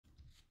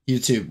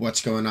YouTube,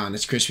 what's going on?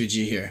 It's Chris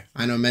G here.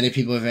 I know many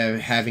people have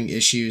having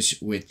issues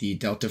with the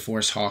Delta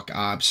Force Hawk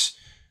Ops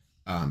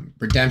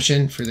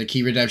redemption for the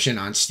key redemption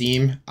on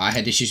Steam. I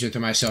had issues with it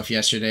myself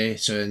yesterday,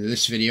 so in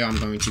this video I'm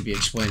going to be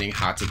explaining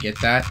how to get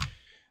that.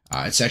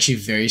 It's actually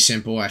very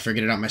simple. I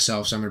figured it out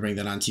myself, so I'm going to bring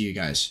that on to you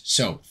guys.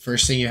 So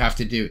first thing you have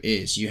to do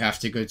is you have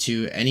to go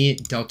to any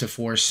Delta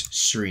Force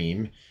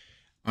stream.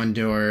 You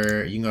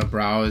can go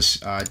browse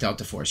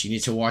Delta Force. You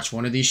need to watch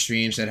one of these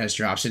streams that has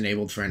drops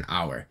enabled for an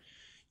hour.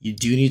 You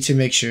do need to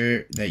make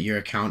sure that your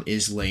account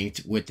is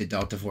linked with the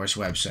Delta Force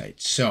website.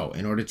 So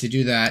in order to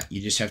do that,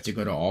 you just have to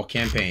go to all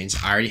campaigns.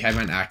 I already have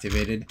mine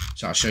activated,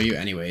 so I'll show you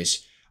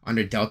anyways.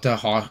 Under Delta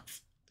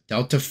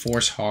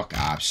Force Hawk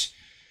Ops,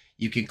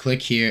 you can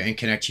click here and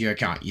connect to your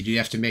account. You do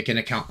have to make an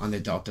account on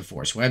the Delta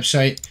Force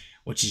website,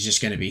 which is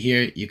just going to be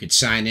here. You could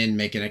sign in,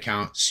 make an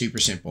account, super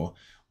simple.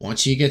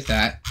 Once you get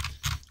that,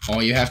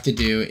 all you have to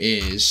do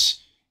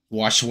is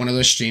watch one of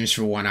those streams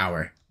for 1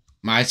 hour.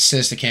 Mine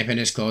says the campaign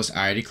is closed.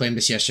 I already claimed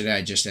this yesterday.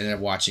 I just ended up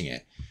watching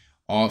it.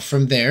 All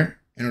from there,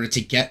 in order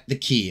to get the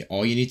key,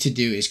 all you need to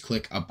do is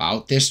click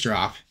about this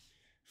drop.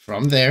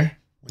 From there,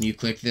 when you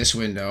click this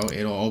window,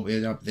 it'll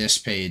open up this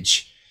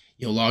page.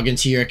 You'll log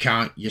into your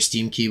account. Your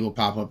Steam key will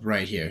pop up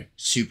right here.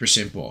 Super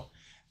simple.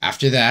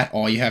 After that,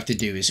 all you have to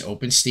do is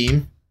open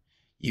Steam.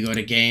 You go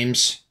to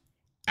games,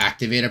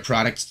 activate a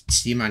product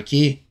Steam on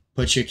key,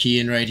 put your key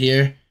in right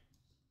here.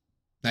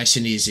 Nice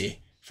and easy.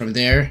 From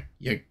there,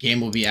 your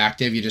game will be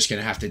active. You're just going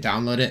to have to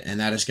download it, and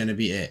that is going to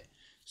be it.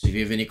 So if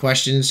you have any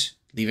questions,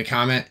 leave a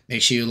comment.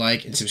 Make sure you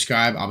like and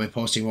subscribe. I'll be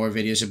posting more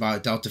videos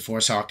about Delta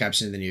Force Hawk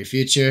Ops in the near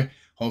future.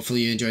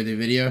 Hopefully you enjoyed the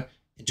video.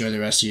 Enjoy the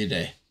rest of your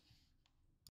day.